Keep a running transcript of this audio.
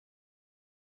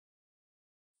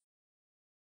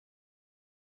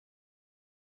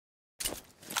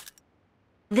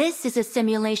This is a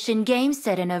simulation game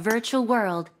set in a virtual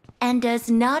world and does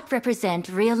not represent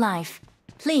real life.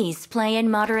 Please play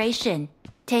in moderation,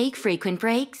 take frequent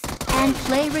breaks, and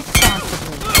play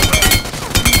responsibly.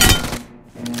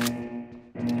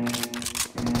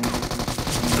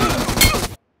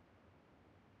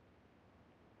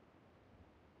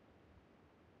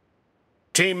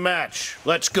 Team match,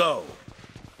 let's go.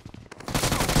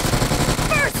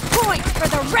 First point for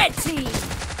the red team!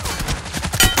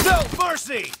 No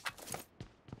mercy!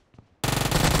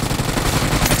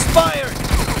 Expired!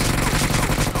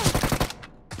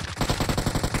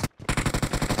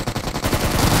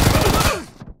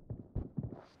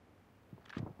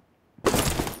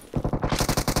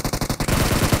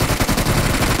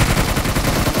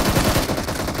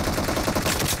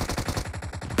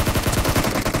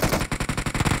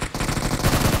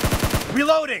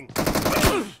 Reloading!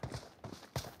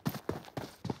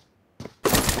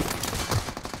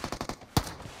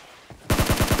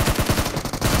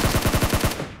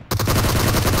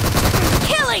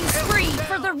 Killing spree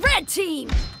for the red team!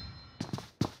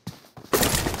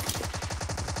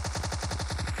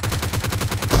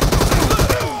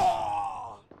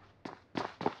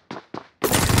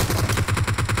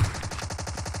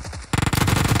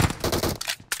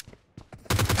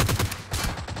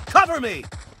 Cover me!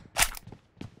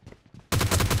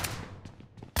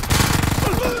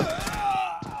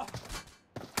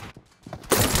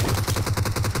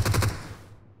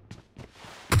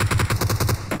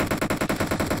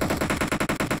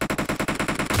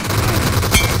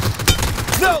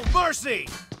 No mercy!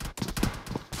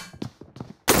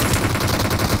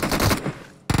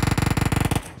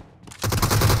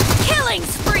 Killing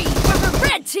spree for the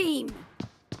red team!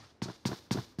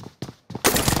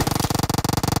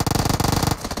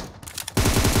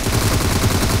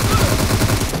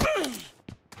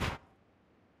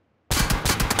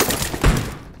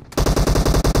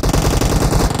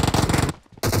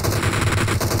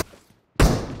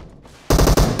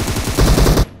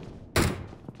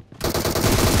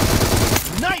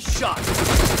 Nice shot!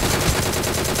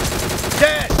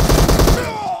 Dead!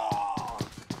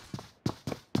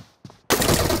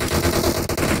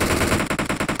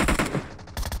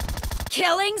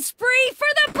 Killing spree for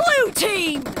the blue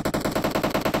team!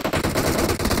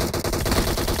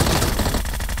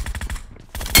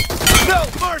 No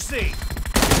mercy!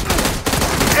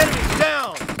 Enemy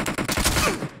down!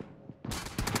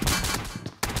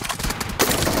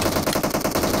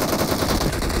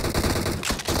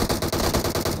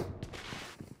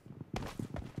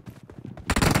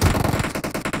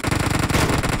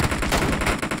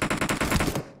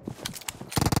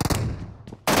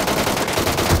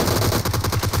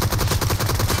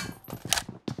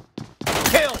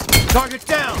 Kill! Target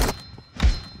down!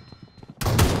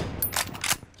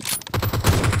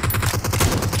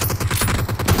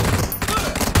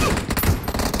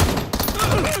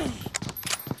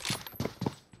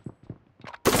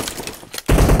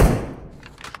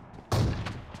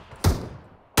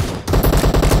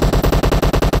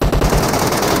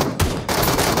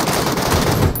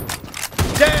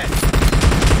 Dead!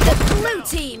 The blue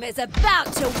team is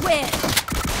about to win!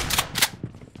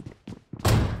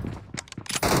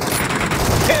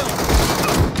 Kill!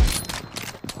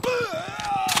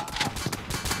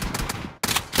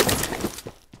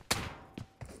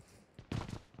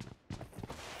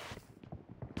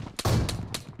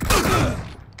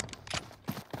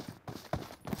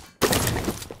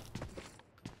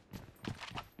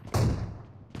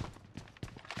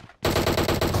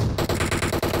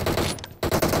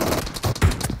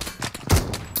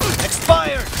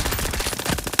 Expired!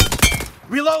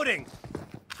 Reloading!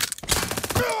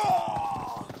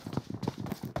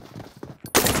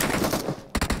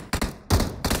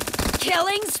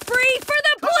 Killing spree for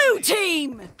the blue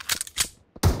team!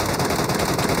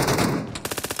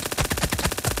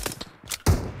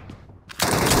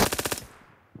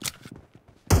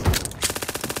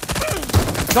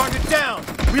 Target down!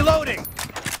 Reloading!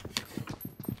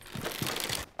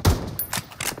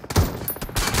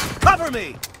 Cover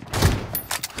me!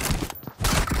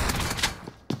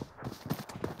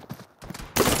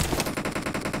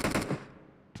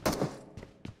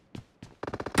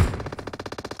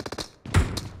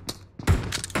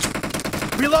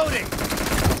 Reloading!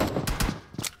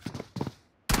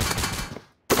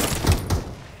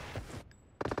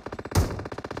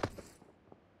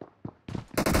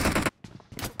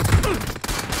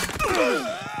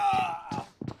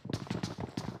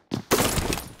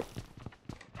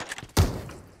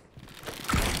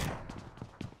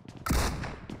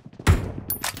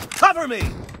 Cover me!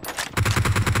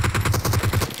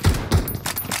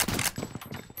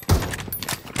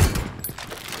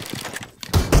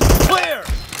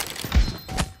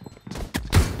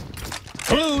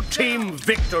 Team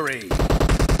victory!